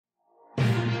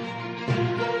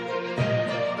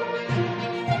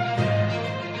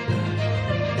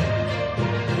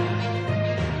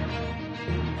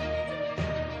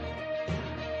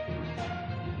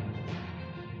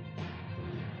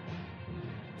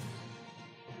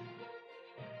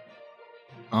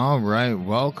All right,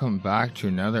 welcome back to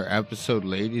another episode,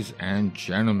 ladies and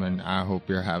gentlemen. I hope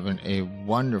you're having a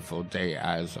wonderful day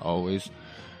as always.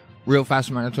 Real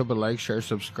fast, Manitoba, like, share,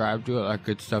 subscribe, do all that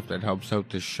good stuff that helps out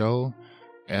the show.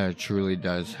 It truly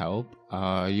does help.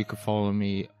 You can follow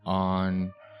me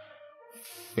on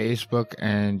Facebook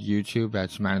and YouTube.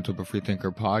 That's Manitoba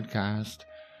Freethinker Podcast.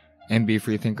 MB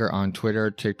Freethinker on Twitter,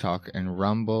 TikTok, and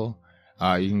Rumble.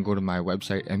 You can go to my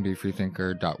website,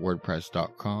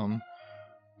 mbfreethinker.wordpress.com.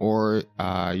 Or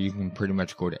you can pretty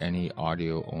much go to any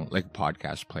audio, like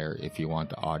podcast player, if you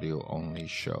want the audio only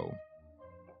show.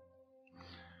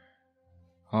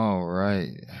 All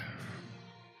right.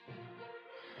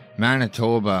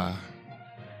 Manitoba.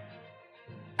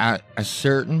 At a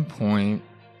certain point,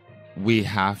 we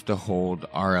have to hold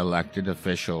our elected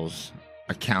officials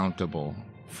accountable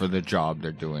for the job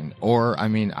they're doing. Or,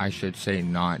 I should say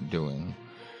not doing.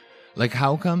 Like,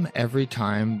 how come every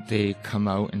time they come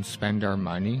out and spend our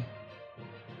money,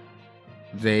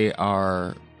 they're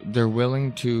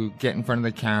willing to get in front of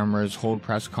the cameras, hold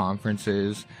press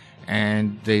conferences,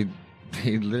 and they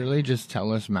literally just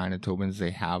tell us Manitobans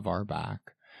they have our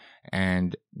back.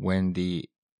 And when the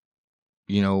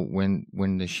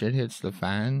shit hits the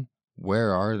fan,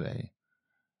 where are they?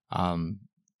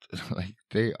 Like,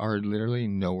 they are literally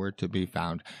nowhere to be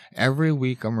found. Every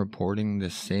week I'm reporting the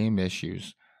same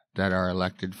issues that our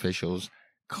elected officials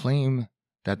claim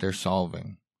that they're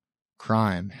solving.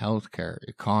 Crime, healthcare,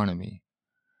 economy.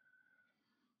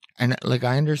 And like,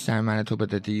 I understand, Manitoba,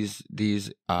 that these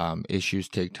issues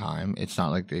take time. It's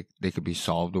not like they could be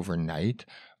solved overnight.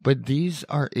 But these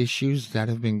are issues that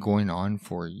have been going on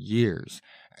for years.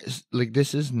 Like,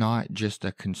 this is not just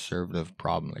a conservative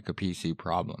problem, like a PC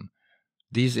problem.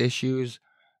 These issues,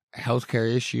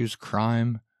 healthcare issues,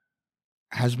 crime,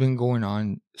 has been going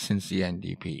on since the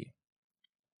NDP.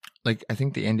 Like, I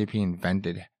think the NDP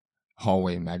invented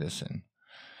hallway medicine.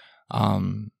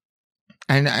 And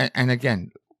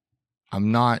again,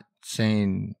 I'm not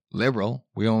saying liberal.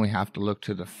 We only have to look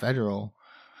to the federal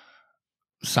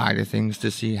side of things to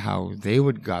see how they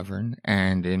would govern.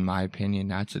 And in my opinion,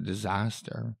 that's a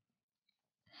disaster.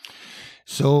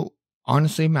 So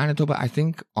honestly, Manitoba, I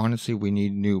think honestly we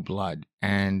need new blood,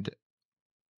 and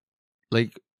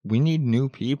like, we need new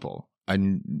people,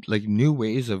 and like new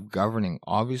ways of governing.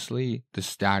 Obviously, the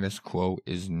status quo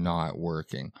is not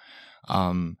working.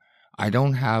 I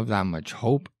don't have that much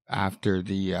hope after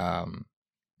the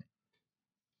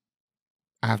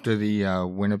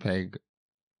Winnipeg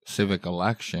civic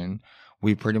election.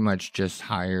 We pretty much just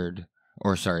elected,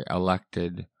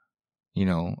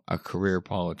 a career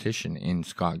politician in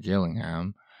Scott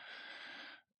Gillingham.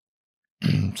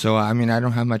 So, I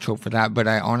don't have much hope for that, but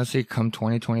I honestly, come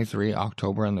 2023,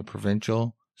 October, on the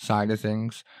provincial side of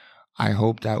things, I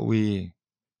hope that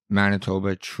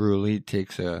Manitoba truly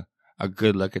takes a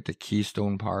good look at the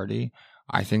Keystone Party.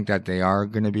 I think that they are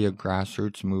going to be a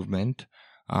grassroots movement.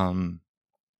 And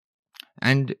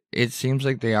it seems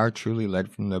like they are truly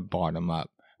led from the bottom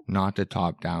up, not the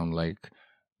top down, like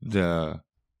the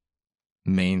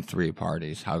main three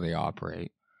parties, how they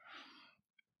operate.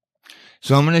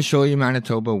 So I'm going to show you,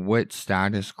 Manitoba, what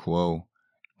status quo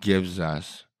gives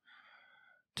us.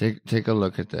 Take a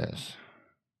look at this.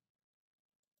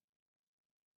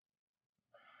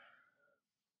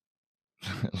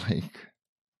 Like,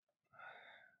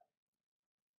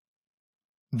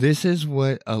 this is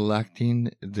what electing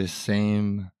the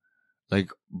same, like,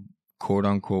 quote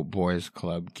unquote boys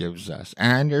club gives us.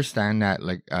 And I understand that,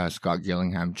 like, Scott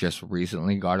Gillingham just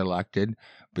recently got elected,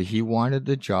 but he wanted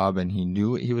the job and he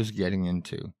knew what he was getting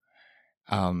into.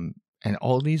 And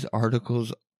all these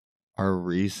articles are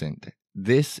recent.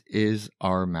 This is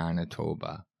our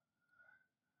Manitoba.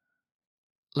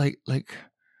 Like,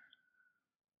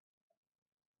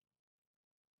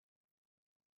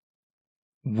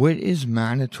 what is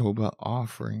Manitoba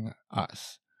offering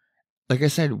us? Like I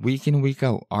said, week in, week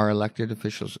out, our elected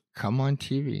officials come on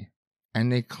TV and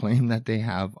they claim that they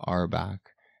have our back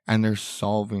and they're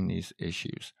solving these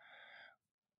issues.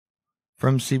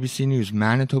 From CBC News,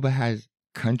 Manitoba has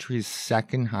country's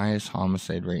second highest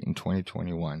homicide rate in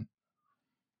 2021.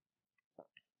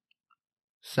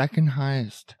 Second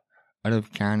highest out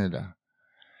of Canada.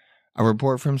 A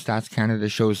report from Stats Canada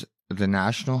shows the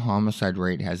national homicide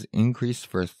rate has increased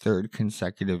for a third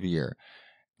consecutive year,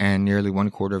 and nearly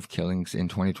 1/4 of killings in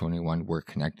 2021 were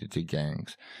connected to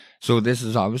gangs. So this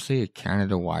is obviously a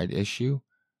Canada-wide issue,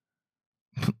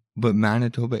 but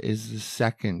Manitoba is the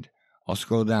second. I'll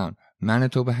scroll down.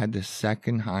 Manitoba had the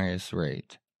second highest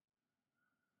rate.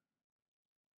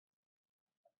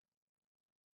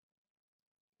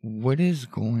 What is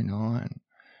going on?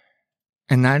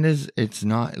 And that is, it's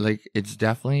not like, it's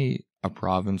definitely a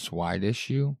province-wide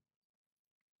issue.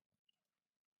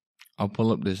 I'll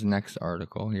pull up this next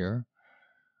article here.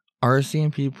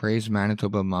 RCMP praised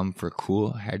Manitoba mom for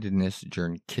cool-headedness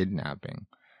during kidnapping.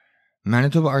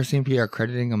 Manitoba RCMP are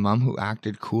crediting a mom who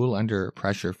acted cool under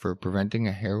pressure for preventing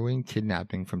a harrowing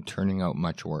kidnapping from turning out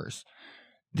much worse.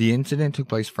 The incident took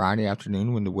place Friday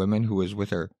afternoon when the woman who was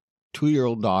with her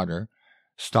 2-year-old daughter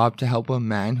stopped to help a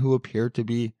man who appeared to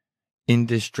be in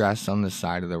distress on the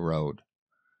side of the road.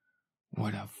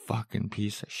 What a fucking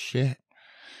piece of shit.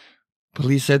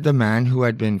 Police said the man who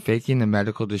had been faking the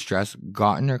medical distress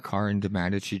got in her car and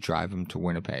demanded she drive him to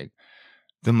Winnipeg.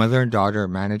 The mother and daughter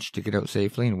managed to get out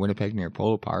safely in Winnipeg near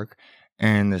Polo Park,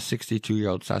 and the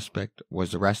 62-year-old suspect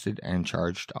was arrested and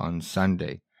charged on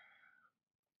Sunday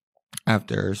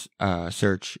after a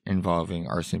search involving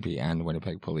RCMP and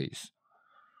Winnipeg police.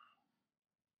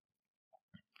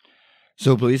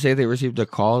 So police say they received a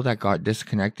call that got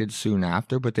disconnected soon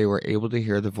after, but they were able to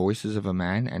hear the voices of a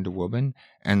man and a woman,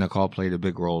 and the call played a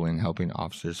big role in helping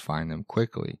officers find them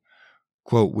quickly.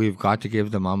 Quote, "We've got to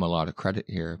give the mom a lot of credit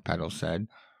here," Peddle said.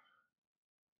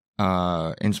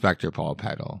 Inspector Paul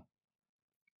Peddle.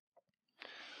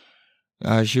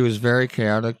 She was very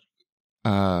chaotic.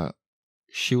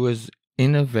 She was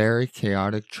in a very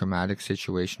chaotic, traumatic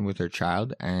situation with her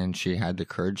child, and she had the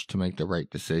courage to make the right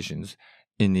decisions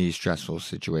in these stressful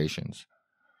situations.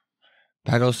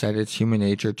 Peddle said it's human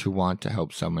nature to want to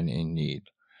help someone in need.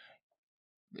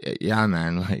 Yeah,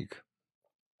 man, like,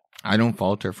 I don't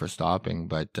fault her for stopping,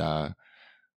 but, I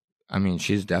mean,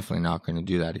 she's definitely not going to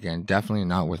do that again. Definitely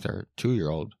not with her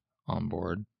 2-year-old on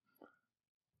board.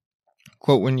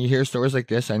 Quote, "When you hear stories like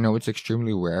this, I know it's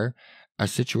extremely rare. A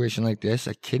situation like this,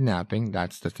 a kidnapping,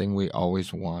 that's the thing we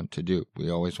always want to do.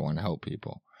 We always want to help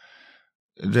people."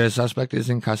 The suspect is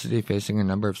in custody facing a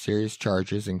number of serious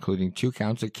charges, including 2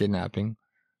 counts of kidnapping,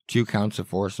 2 counts of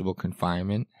forcible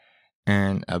confinement,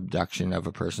 and abduction of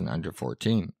a person under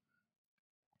 14.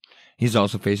 He's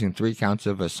also facing 3 counts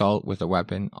of assault with a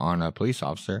weapon on a police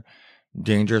officer,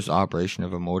 dangerous operation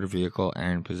of a motor vehicle,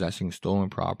 and possessing stolen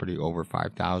property over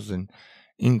 $5,000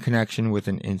 in connection with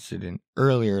an incident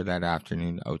earlier that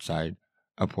afternoon outside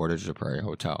a Portage la Prairie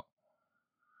hotel.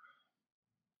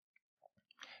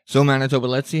 So Manitoba,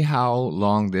 let's see how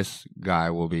long this guy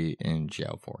will be in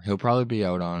jail for. He'll probably be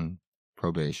out on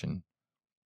probation.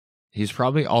 He's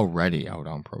probably already out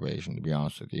on probation, to be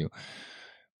honest with you.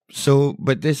 So,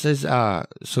 but this is a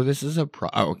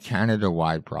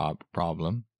Canada-wide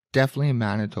problem, definitely a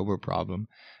Manitoba problem,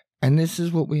 and this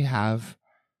is what we have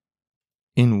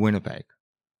in Winnipeg.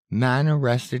 Man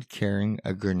arrested carrying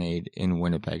a grenade in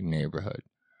Winnipeg neighborhood.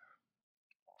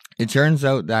 It turns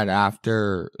out that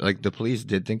after, like, the police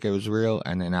did think it was real,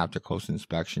 and then after close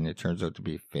inspection, it turns out to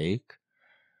be fake.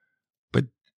 But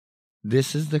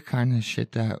this is the kind of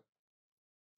shit that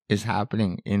is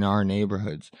happening in our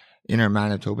neighborhoods, in our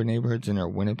Manitoba neighborhoods, in our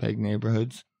Winnipeg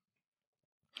neighborhoods.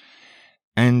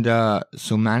 And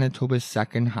so Manitoba's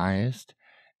second highest,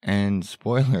 and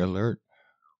spoiler alert,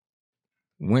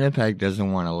 Winnipeg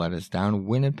doesn't want to let us down.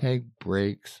 Winnipeg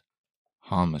breaks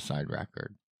homicide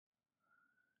record.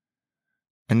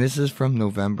 And this is from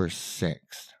November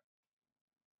 6th.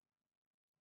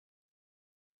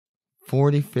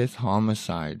 45th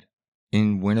homicide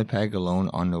in Winnipeg alone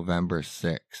on November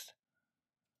 6th.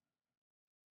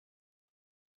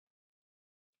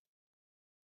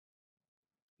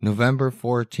 November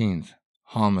 14th,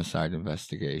 homicide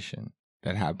investigation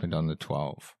that happened on the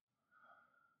 12th.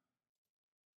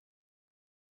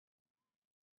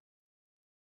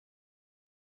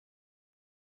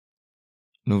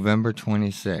 November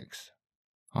 26th,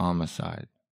 homicide.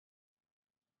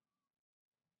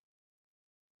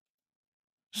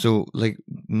 So, like,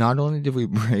 not only did we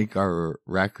break our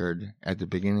record at the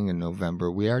beginning of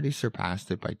November, we already surpassed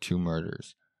it by 2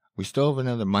 murders. We still have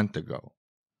another month to go.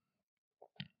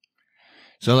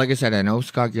 So, like I said, I know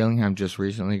Scott Gillingham just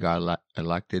recently got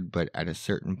elected, but at a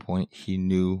certain point, he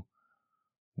knew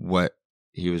what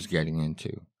he was getting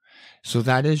into. So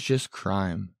that is just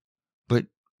crime. But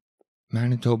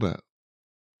Manitoba,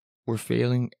 we're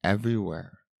failing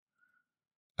everywhere.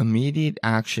 Immediate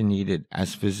action needed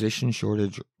as physician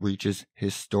shortage reaches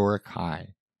historic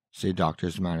high, say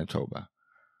Doctors Manitoba.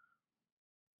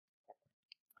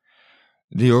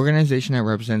 The organization that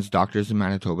represents doctors in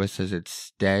Manitoba says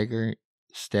it's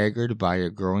staggered by a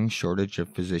growing shortage of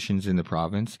physicians in the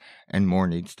province, and more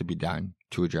needs to be done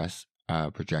to address a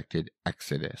projected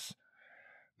exodus.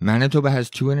 Manitoba has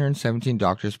 217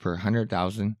 doctors per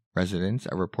 100,000 residents,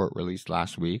 a report released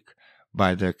last week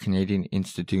by the Canadian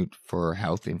Institute for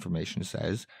Health Information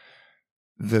says.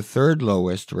 the third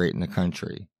lowest rate in the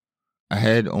country,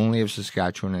 ahead only of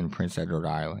Saskatchewan and Prince Edward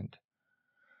Island.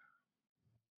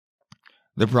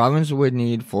 The province would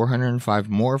need 405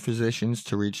 more physicians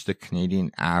to reach the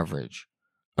Canadian average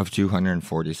of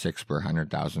 246 per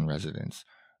 100,000 residents,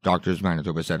 Doctors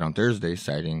Manitoba said on Thursday,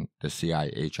 citing the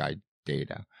CIHI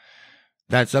data.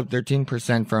 That's up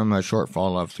 13% from a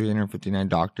shortfall of 359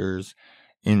 doctors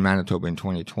in Manitoba in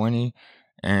 2020,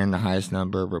 and the highest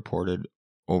number reported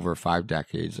over 5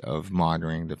 decades of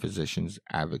monitoring the Physicians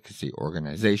Advocacy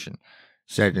Organization,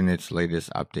 said in its latest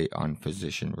update on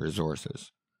physician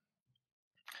resources.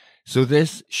 So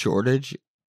this shortage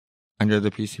under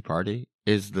the PC party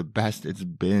is the best it's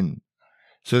been.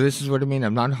 So this is what I mean.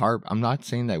 I'm not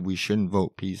saying that we shouldn't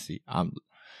vote PC.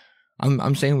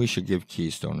 I'm saying we should give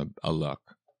Keystone a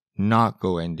look, not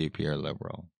go NDP or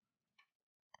Liberal.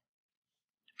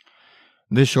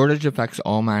 The shortage affects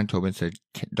all Manitobans, said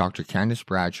Dr. Candice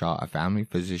Bradshaw, a family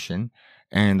physician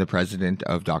and the president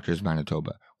of Doctors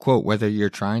Manitoba. Quote, whether you're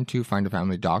trying to find a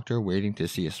family doctor, waiting to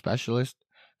see a specialist,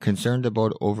 concerned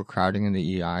about overcrowding in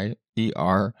the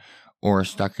ER, or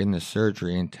stuck in the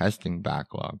surgery and testing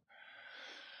backlog.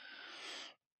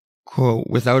 Quote,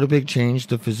 without a big change,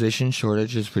 the physician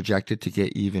shortage is projected to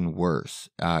get even worse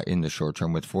in the short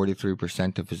term, with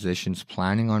 43% of physicians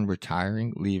planning on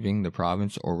retiring, leaving the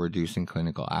province, or reducing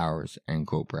clinical hours, end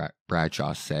quote,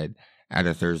 Bradshaw said at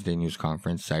a Thursday news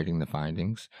conference, citing the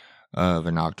findings of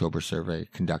an October survey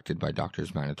conducted by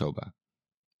Doctors Manitoba.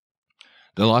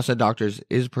 The loss of doctors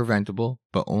is preventable,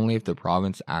 but only if the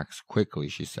province acts quickly,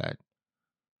 she said.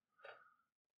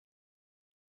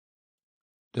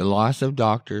 The loss of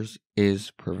doctors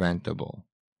is preventable.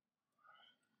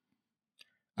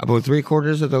 About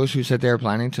 3/4 of those who said they are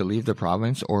planning to leave the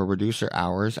province or reduce their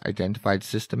hours identified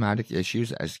systematic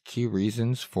issues as key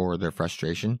reasons for their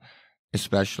frustration,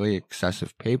 especially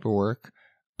excessive paperwork,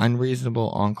 unreasonable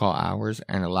on-call hours,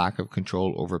 and a lack of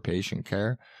control over patient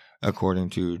care, according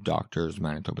to Doctors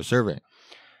Manitoba survey.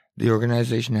 The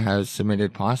organization has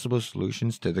submitted possible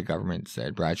solutions to the government,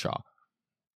 said Bradshaw.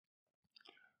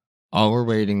 All we're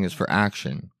waiting is for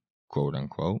action, quote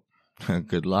unquote.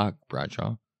 Good luck,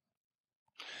 Bradshaw.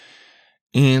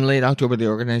 In late October, the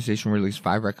organization released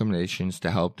 5 recommendations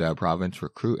to help the province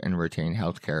recruit and retain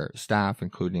healthcare staff,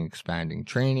 including expanding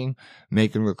training,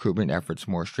 making recruitment efforts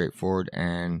more straightforward,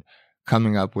 and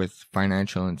coming up with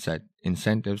financial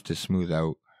incentives to smooth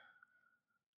out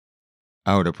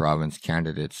a province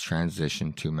candidate's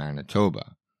transition to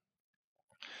Manitoba.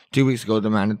 2 weeks ago,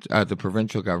 the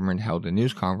provincial government held a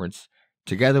news conference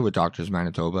together with Doctors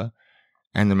Manitoba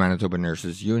and the Manitoba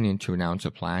Nurses Union to announce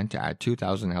a plan to add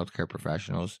 2,000 healthcare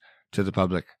professionals to the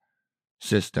public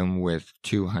system with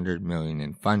 $200 million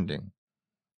in funding.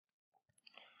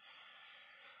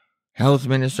 Health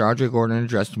Minister Audrey Gordon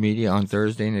addressed media on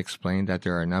Thursday and explained that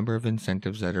there are a number of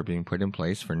incentives that are being put in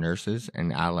place for nurses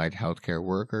and allied healthcare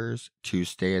workers to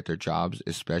stay at their jobs,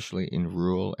 especially in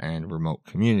rural and remote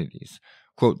communities.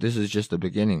 Quote, this is just the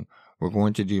beginning. We're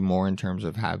going to do more in terms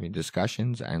of having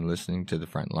discussions and listening to the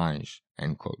front lines,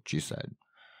 end quote, she said.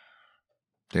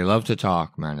 They love to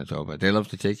talk, Manitoba. They love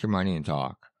to take your money and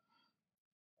talk.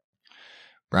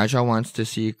 Bradshaw wants to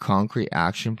see a concrete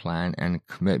action plan and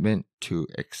a commitment to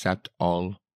accept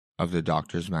all of the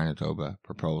Doctors Manitoba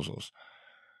proposals.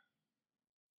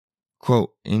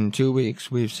 Quote, in 2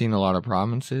 weeks, we've seen a lot of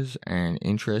promises and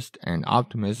interest and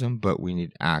optimism, but we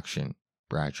need action,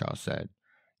 Bradshaw said.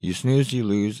 You snooze, you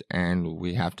lose, and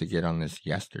we have to get on this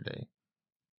yesterday.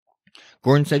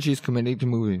 Gordon said she's committed to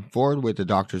moving forward with the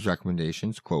doctor's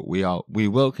recommendations. Quote, we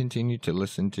will continue to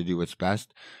listen to do what's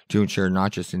best to ensure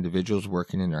not just individuals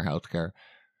working in our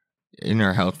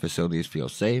health facilities feel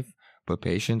safe, but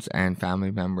patients and family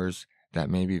members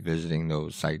that may be visiting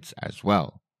those sites as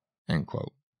well, end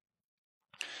quote.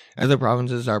 Other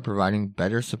provinces are providing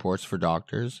better supports for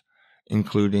doctors,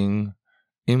 including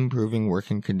improving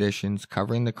working conditions,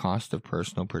 covering the cost of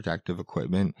personal protective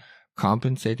equipment,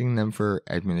 compensating them for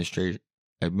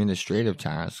administrative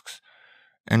tasks,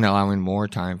 and allowing more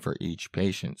time for each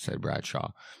patient, said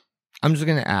Bradshaw. I'm just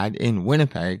going to add, in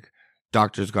Winnipeg,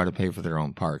 doctors got to pay for their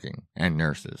own parking, and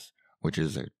nurses, which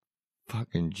is a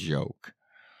fucking joke.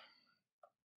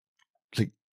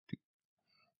 Like,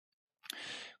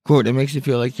 quote, it makes you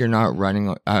feel like you're not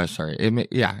running,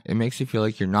 it makes you feel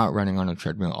like you're not running on a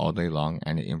treadmill all day long,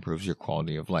 and it improves your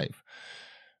quality of life.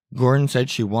 Gordon said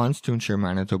she wants to ensure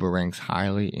Manitoba ranks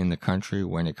highly in the country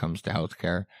when it comes to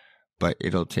healthcare, but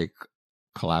it'll take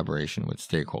collaboration with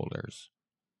stakeholders.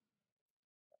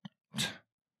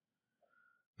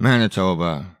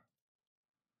 Manitoba.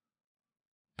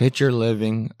 Picture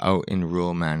living out in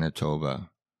rural Manitoba.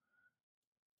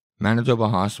 Manitoba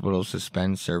hospitals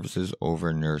suspend services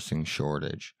over nursing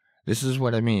shortage. This is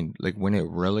what I mean, like when it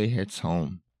really hits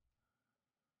home.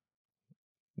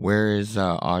 Where is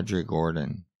Audrey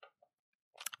Gordon?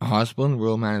 A hospital in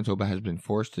rural Manitoba has been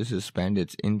forced to suspend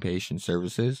its inpatient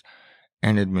services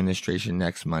and administration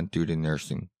next month due to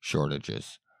nursing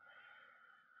shortages.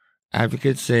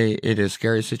 Advocates say it is a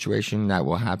scary situation that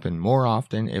will happen more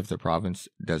often if the province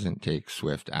doesn't take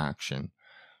swift action.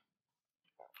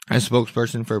 A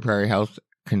spokesperson for Prairie Health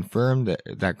confirmed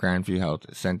that Grandview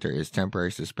Health Center is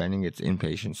temporarily suspending its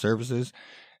inpatient services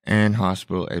and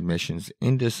hospital admissions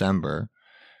in December.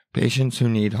 Patients who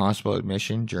need hospital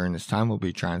admission during this time will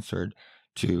be transferred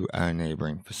to a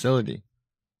neighboring facility.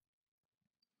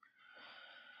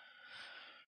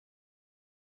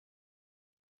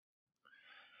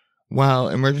 While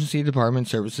emergency department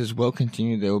services will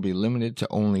continue, they will be limited to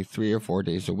only 3 or 4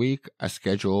 days a week. A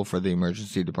schedule for the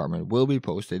emergency department will be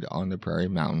posted on the Prairie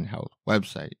Mountain Health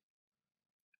website.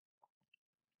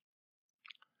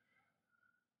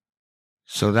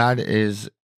 So that is,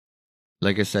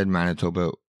 like I said,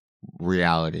 Manitoba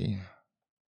reality.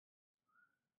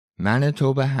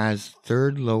 Manitoba has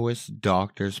third lowest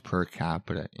doctors per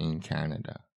capita in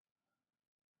Canada.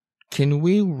 Can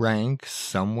we rank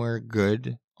somewhere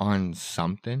good on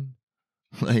something?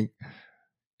 Like,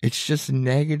 it's just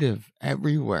negative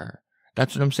everywhere.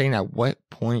 That's what I'm saying. At what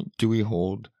point do we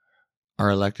hold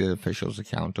our elected officials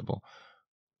accountable?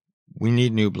 We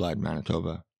need new blood,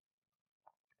 Manitoba.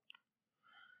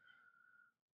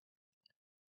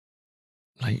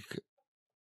 Like,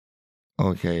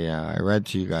 okay, yeah, I read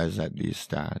to you guys that these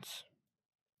stats.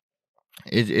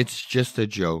 It's just a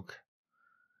joke.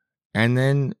 And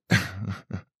then,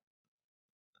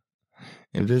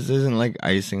 if this isn't like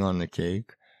icing on the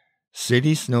cake,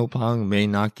 city snowplowing may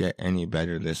not get any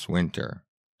better this winter,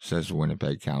 says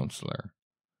Winnipeg councillor.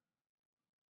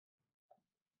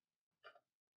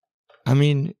 I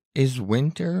mean, is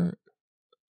winter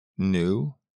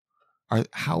new?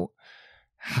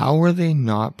 How are they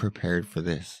not prepared for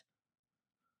this?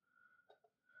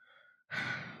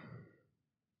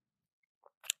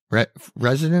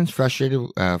 Residents frustrated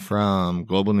from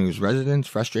Global News. Residents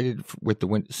frustrated with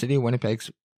the city of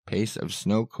Winnipeg's pace of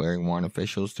snow clearing want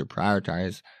officials to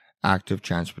prioritize active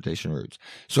transportation routes.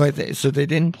 So so they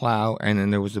didn't plow, and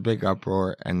then there was a big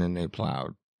uproar, and then they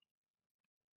plowed.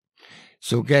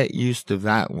 So get used to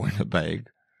that, Winnipeg.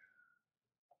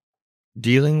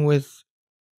 Dealing with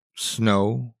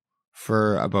snow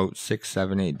for about 6,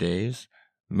 7, 8 days,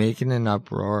 making an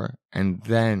uproar, and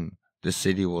then the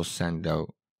city will send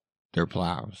out their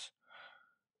plows.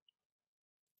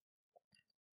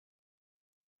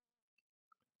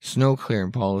 Snow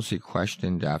clearing policy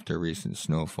questioned after recent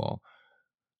snowfall.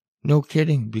 No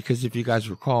kidding, because if you guys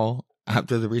recall,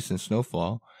 after the recent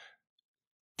snowfall,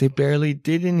 they barely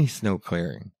did any snow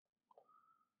clearing.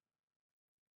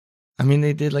 I mean,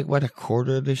 they did like what, a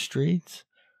quarter of the streets?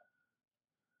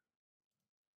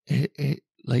 And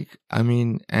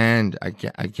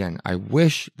again, I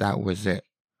wish that was it.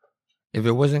 If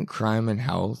it wasn't crime and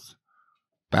health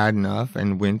bad enough,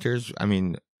 and winters, I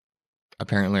mean,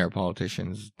 apparently our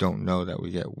politicians don't know that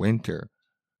we get winter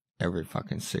every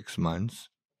fucking 6 months.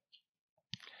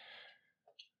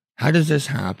 How does this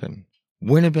happen?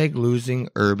 Winnipeg losing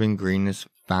urban greenness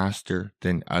faster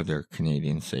than other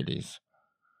Canadian cities.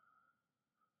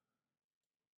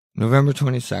 November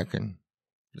 22nd.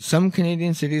 Some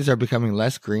Canadian cities are becoming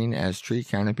less green as tree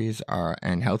canopies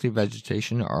and healthy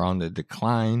vegetation are on the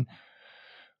decline.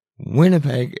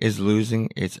 Winnipeg is losing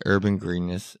its urban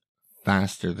greenness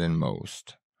faster than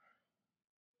most.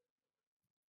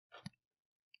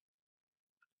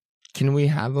 Can we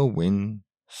have a win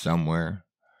somewhere?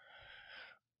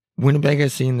 Winnipeg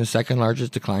has seen the second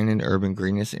largest decline in urban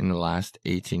greenness in the last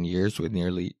 18 years, with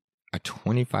nearly a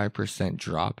 25%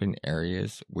 drop in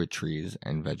areas with trees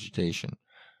and vegetation.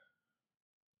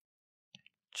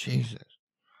 Jesus.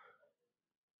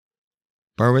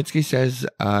 Barwitzky says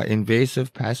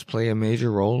invasive pests play a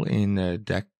major role in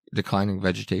declining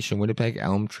vegetation. Winnipeg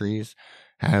elm trees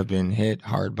have been hit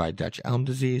hard by Dutch elm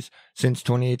disease. Since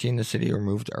 2018, the city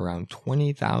removed around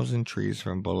 20,000 trees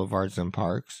from boulevards and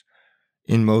parks,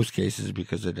 in most cases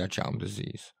because of Dutch elm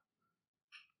disease.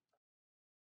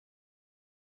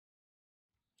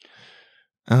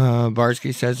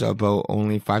 Barsky says about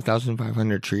only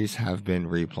 5,500 trees have been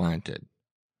replanted.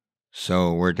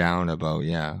 So we're down about,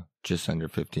 just under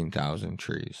 15,000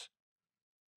 trees.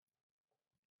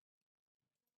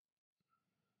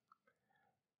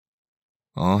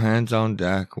 All hands on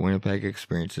deck. Winnipeg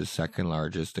experiences second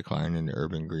largest decline in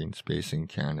urban green space in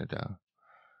Canada.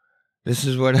 This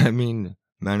is what I mean,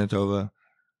 Manitoba.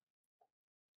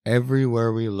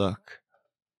 everywhere we look.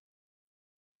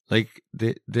 Like,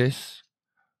 this,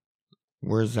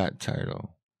 where's that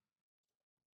title?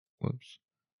 Whoops.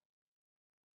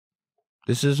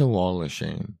 This is a wall of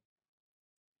shame.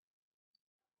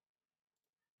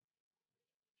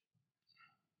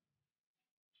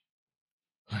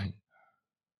 Like,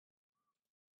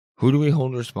 who do we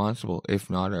hold responsible if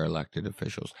not our elected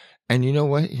officials? And you know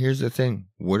what? Here's the thing.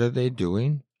 What are they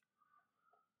doing?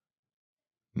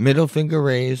 Middle finger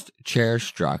raised, chair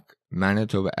struck.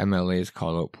 Manitoba MLAs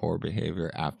call out poor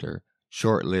behavior after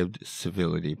short-lived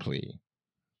civility plea.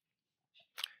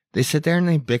 They sit there and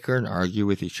they bicker and argue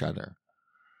with each other.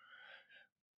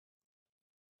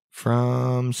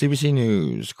 From CBC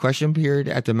News, question period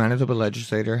at the Manitoba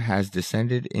legislature has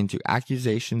descended into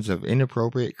accusations of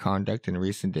inappropriate conduct in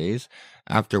recent days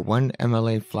after one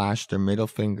MLA flashed their middle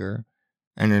finger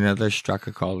and another struck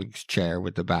a colleague's chair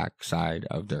with the backside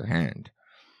of their hand.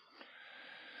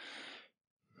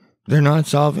 They're not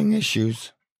solving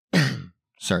issues.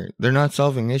 They're not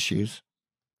solving issues.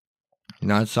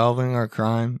 Not solving our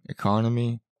crime,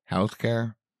 economy,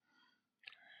 healthcare.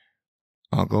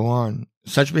 I'll go on.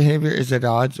 Such behavior is at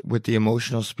odds with the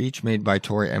emotional speech made by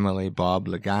Tory MLA Bob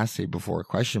Lagasse before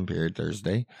question period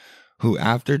Thursday, who,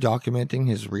 after documenting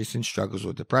his recent struggles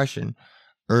with depression,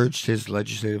 urged his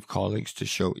legislative colleagues to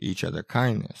show each other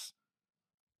kindness.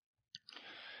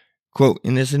 Quote,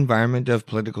 in this environment of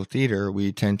political theater,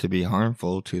 we tend to be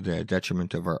harmful to the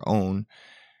detriment of our own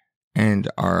and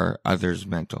our others'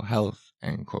 mental health,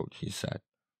 end quote, he said.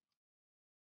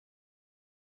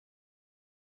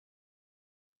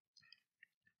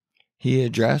 His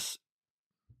address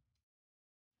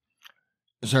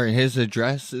brought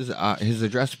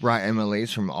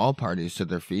MLAs from all parties to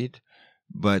their feet,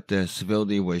 but the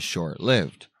civility was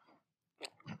short-lived.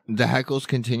 The heckles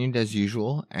continued as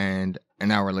usual, and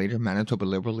an hour later, Manitoba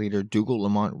Liberal leader Dougal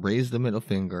Lamont raised the middle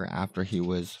finger after he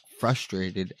was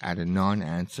frustrated at a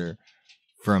non-answer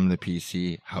from the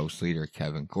PC House Leader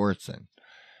Kevin Gortson.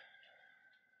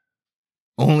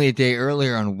 Only a day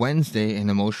earlier on Wednesday, an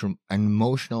emotional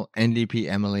NDP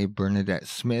MLA Bernadette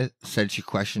Smith said she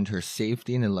questioned her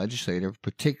safety in the legislature,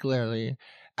 particularly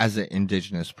as an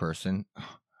Indigenous person.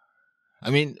 I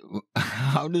mean,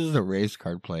 how does the race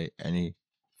card play any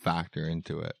factor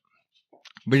into it?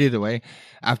 But either way,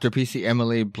 after PC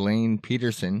MLA Blaine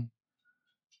Peterson,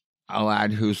 a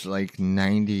lad who's like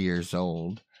 90 years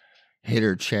old, hit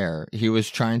her chair, he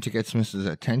was trying to get Smith's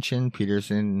attention,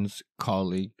 Peterson's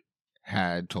colleague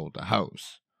had told the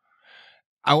House.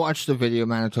 I watched the video,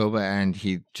 Manitoba, and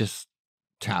he just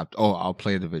tapped. Oh, I'll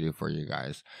play the video for you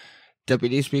guys.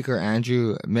 Deputy Speaker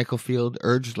Andrew Micklefield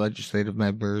urged legislative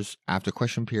members after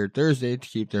question period Thursday to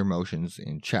keep their emotions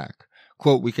in check.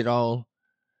 Quote, we can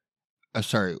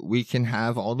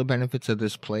have all the benefits of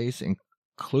this place,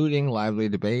 including lively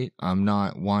debate. I'm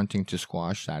not wanting to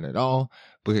squash that at all,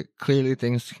 but clearly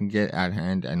things can get out of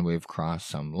hand and we've crossed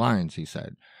some lines, he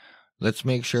said. Let's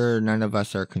make sure none of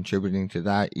us are contributing to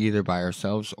that, either by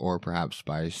ourselves or perhaps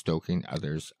by stoking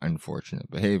others'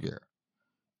 unfortunate behavior.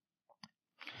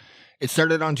 It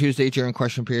started on Tuesday during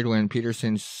question period when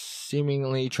Peterson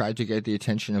seemingly tried to get the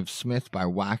attention of Smith by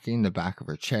whacking the back of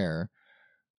her chair.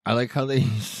 I like how they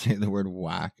say the word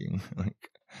whacking.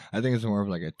 I think it's more of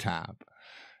like a tap.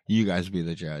 You guys be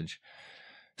the judge.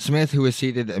 Smith, who was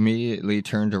seated, immediately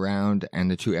turned around,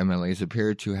 and the two MLAs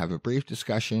appeared to have a brief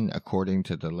discussion, according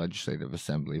to the Legislative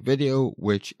Assembly video,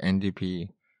 which NDP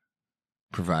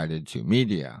provided to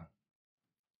media.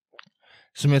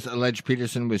 Smith alleged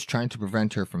Peterson was trying to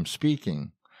prevent her from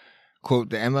speaking.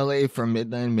 Quote, the MLA from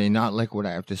Midland may not like what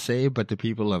I have to say, but the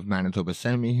people of Manitoba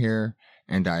sent me here,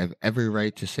 and I have every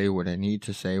right to say what I need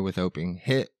to say without being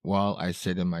hit while I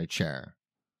sit in my chair.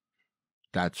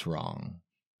 That's wrong.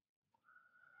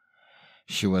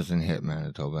 She wasn't hit,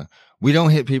 Manitoba. We don't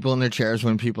hit people in their chairs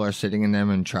when people are sitting in them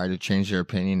and try to change their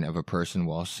opinion of a person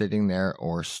while sitting there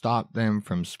or stop them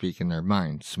from speaking their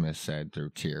mind, Smith said through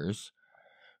tears.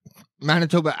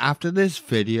 Manitoba, after this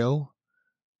video,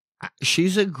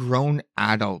 she's a grown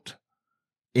adult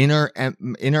in our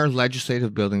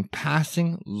legislative building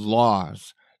passing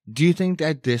laws. Do you think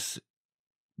that this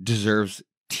deserves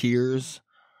tears?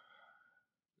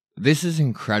 This is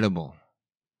incredible.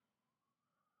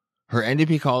 Her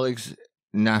NDP colleagues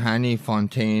Nahani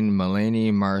Fontaine, Melanie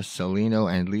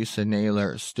Marcelino, and Lisa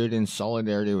Naylor stood in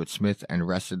solidarity with Smith and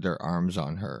rested their arms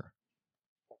on her.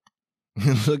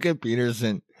 Look at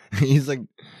Peterson. He's like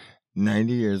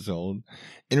 90 years old.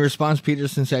 In response,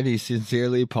 Peterson said he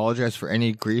sincerely apologized for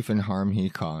any grief and harm he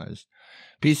caused.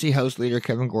 PC House Leader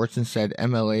Kevin Gortson said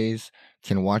MLAs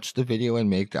can watch the video and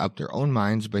make up their own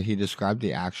minds, but he described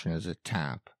the action as a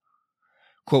tap.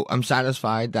 Quote, I'm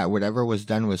satisfied that whatever was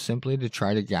done was simply to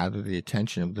try to gather the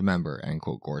attention of the member, end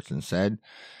quote, Gorton said.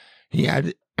 He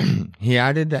added, he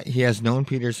added that he has known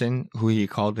Peterson, who he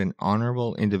called an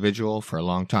honorable individual, for a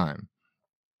long time.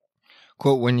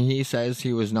 Quote, when he says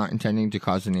he was not intending to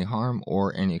cause any harm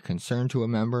or any concern to a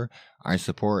member, I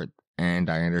support and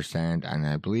I understand and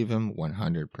I believe him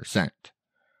 100%.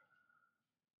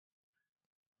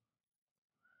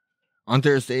 On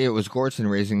Thursday, it was Gorton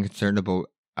raising concern about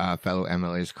fellow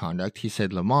MLA's conduct. He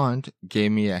said Lamont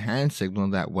gave me a hand signal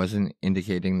that wasn't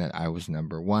indicating that I was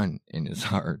number one in his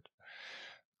heart.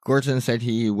 Gorton said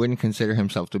he wouldn't consider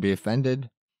himself to be offended.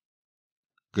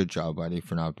 Good job, buddy,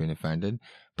 for not being offended.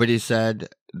 But he said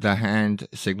the hand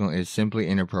signal is simply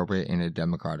inappropriate in a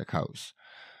democratic house.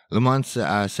 Lamont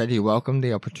said he welcomed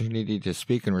the opportunity to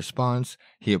speak in response.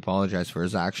 He apologized for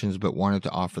his actions, but wanted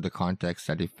to offer the context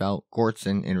that he felt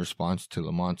Gorton, in response to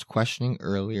Lamont's questioning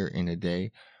earlier in the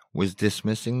day, was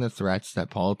dismissing the threats that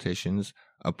politicians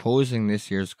opposing this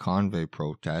year's convoy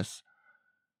protests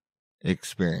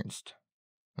experienced.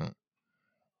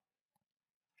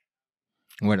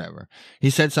 Whatever. He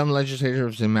said some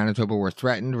legislators in Manitoba were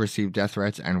threatened, received death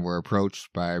threats, and were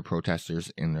approached by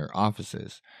protesters in their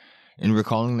offices. In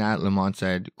recalling that, Lamont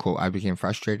said, quote, I became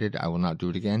frustrated, I will not do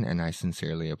it again, and I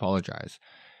sincerely apologize.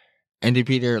 NDP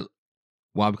Leader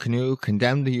Wab Kinew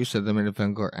condemned the use of the middle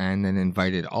finger and then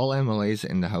invited all MLAs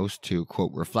in the House to,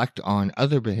 quote, reflect on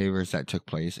other behaviors that took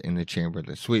place in the chamber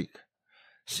this week,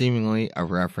 seemingly a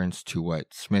reference to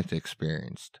what Smith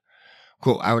experienced.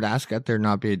 Quote, I would ask that there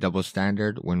not be a double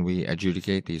standard when we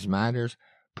adjudicate these matters,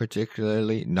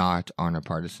 particularly not on a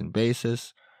partisan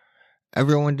basis.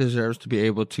 Everyone deserves to be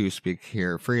able to speak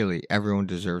here freely. Everyone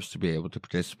deserves to be able to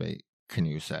participate,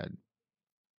 Kinew said.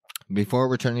 Before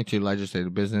returning to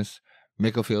legislative business,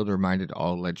 Micklefield reminded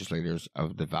all legislators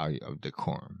of the value of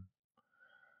decorum.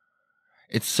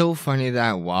 It's so funny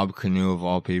that Wab Kinew, of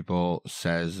all people,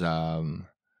 says,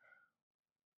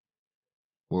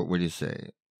 what would you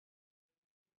say?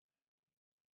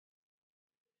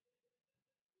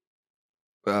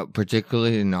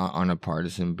 Particularly not on a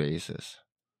partisan basis.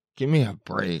 Give me a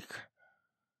break.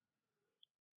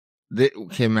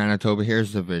 Okay, Manitoba,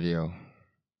 here's the video.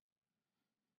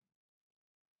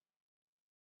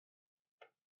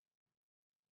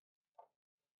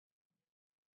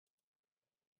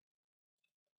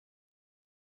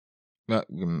 It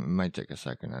might take a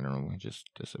second. I don't know. It just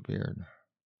disappeared.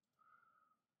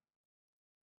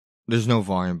 There's no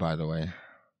volume, by the way.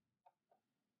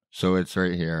 So it's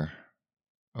right here.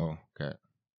 Oh, okay.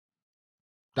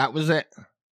 That was it.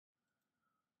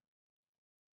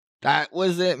 That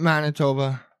was it,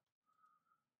 Manitoba.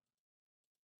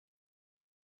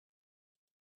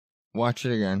 Watch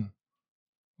it again.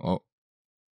 Oh.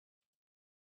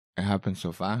 It happened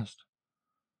so fast.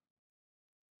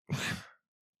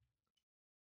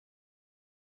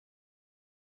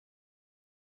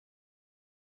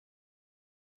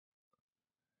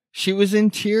 She was in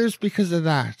tears because of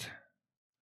that.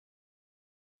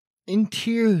 In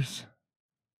tears.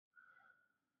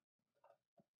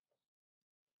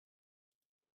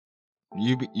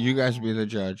 You guys be the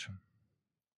judge.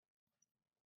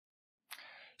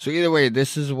 So either way,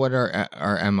 this is what our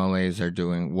MLAs are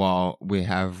doing while we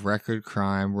have record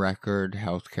crime, record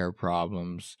healthcare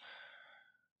problems.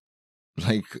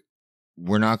 Like,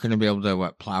 we're not going to be able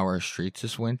to plow our streets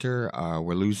this winter.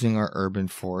 We're losing our urban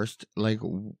forest. Like,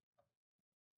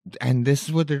 and this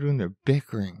is what they're doing. They're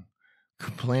bickering,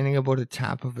 complaining about a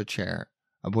tap of a chair,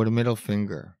 about a middle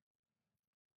finger.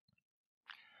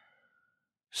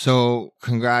 So,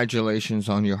 congratulations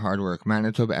on your hard work.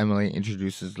 Manitoba MLA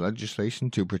introduces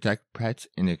legislation to protect pets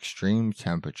in extreme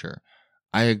temperature.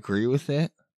 I agree with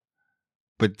it,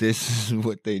 but this is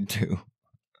what they do.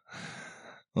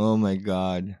 Oh my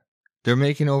God. They're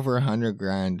making over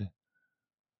 $100,000.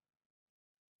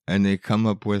 And they come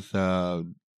up with,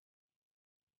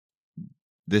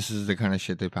 this is the kind of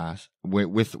shit they pass.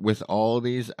 With all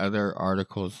these other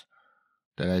articles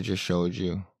that I just showed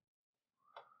you.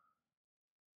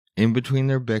 In between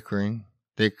their bickering,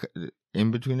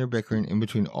 in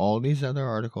between all these other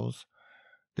articles,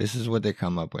 this is what they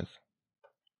come up with.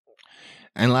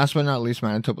 And last but not least,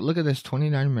 Manitoba, look at this,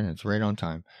 29 minutes, right on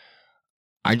time.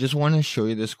 I just want to show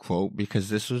you this quote because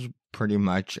this was pretty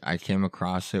much, I came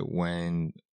across it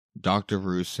when Dr.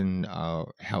 Rusin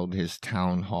held his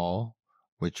town hall,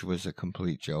 which was a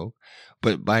complete joke.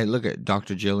 But look at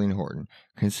Dr. Jillian Horton.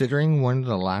 Considering one of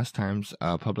the last times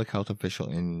a public health official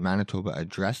in Manitoba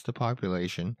addressed the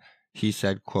population, he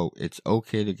said, quote, it's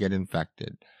okay to get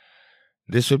infected.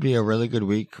 This would be a really good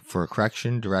week for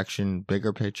correction, direction,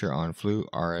 bigger picture on flu,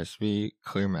 RSV,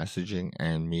 clear messaging,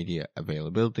 and media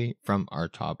availability from our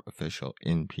top official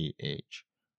in PH,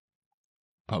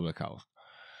 Public Health.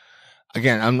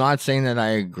 Again, I'm not saying that I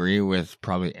agree with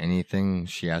probably anything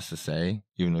she has to say,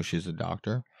 even though she's a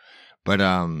doctor. But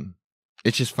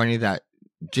it's just funny that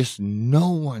just no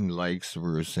one likes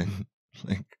Rusin.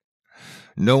 Like,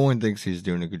 no one thinks he's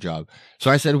doing a good job.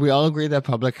 So I said, we all agree that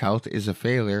public health is a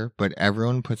failure, but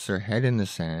everyone puts their head in the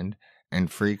sand and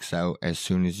freaks out as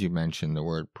soon as you mention the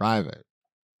word private.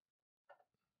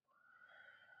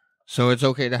 So it's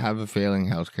okay to have a failing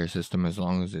healthcare system as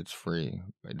long as it's free.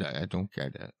 I don't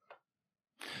get it.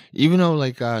 Even though,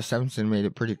 like, Stephenson made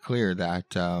it pretty clear that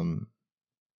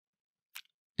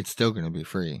it's still going to be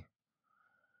free.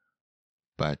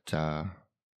 But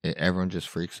everyone just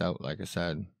freaks out, like I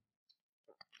said.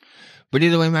 But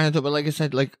either way, Manitoba, like I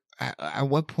said, like, at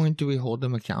what point do we hold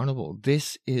them accountable?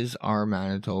 This is our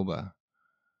Manitoba.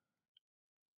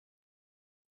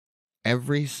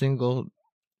 Every single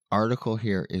article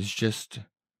here is just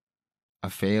a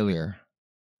failure.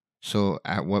 So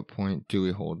at what point do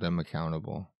we hold them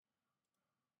accountable?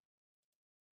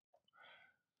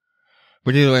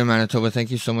 But either way, Manitoba,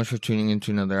 thank you so much for tuning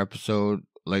into another episode.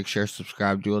 Like, share,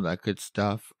 subscribe, do all that good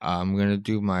stuff. I'm going to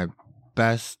do my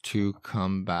best to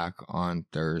come back on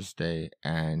Thursday.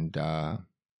 And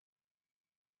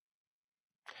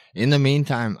in the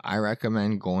meantime, I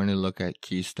recommend going to look at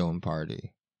Keystone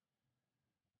Party.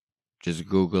 Just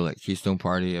Google it, Keystone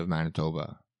Party of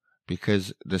Manitoba.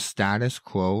 Because the status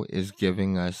quo is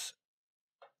giving us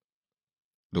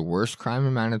the worst crime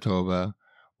in Manitoba,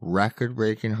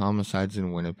 record-breaking homicides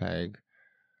in Winnipeg,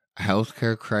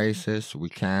 healthcare crisis, we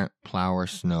can't plow our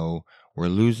snow, we're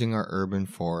losing our urban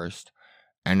forest,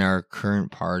 and our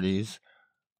current parties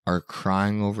are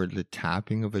crying over the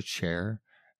tapping of a chair,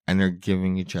 and they're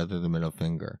giving each other the middle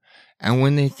finger. And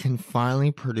when they can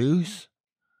finally produce,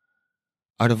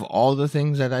 out of all the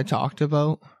things that I talked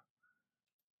about,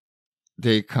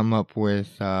 they come up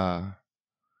with pet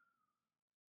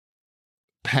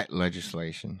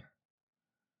legislation.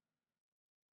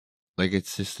 Like,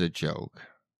 it's just a joke.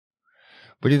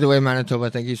 But either way,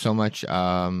 Manitoba, thank you so much.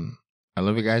 I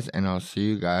love you guys, and I'll see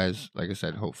you guys, like I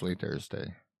said, hopefully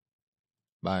Thursday.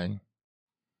 Bye.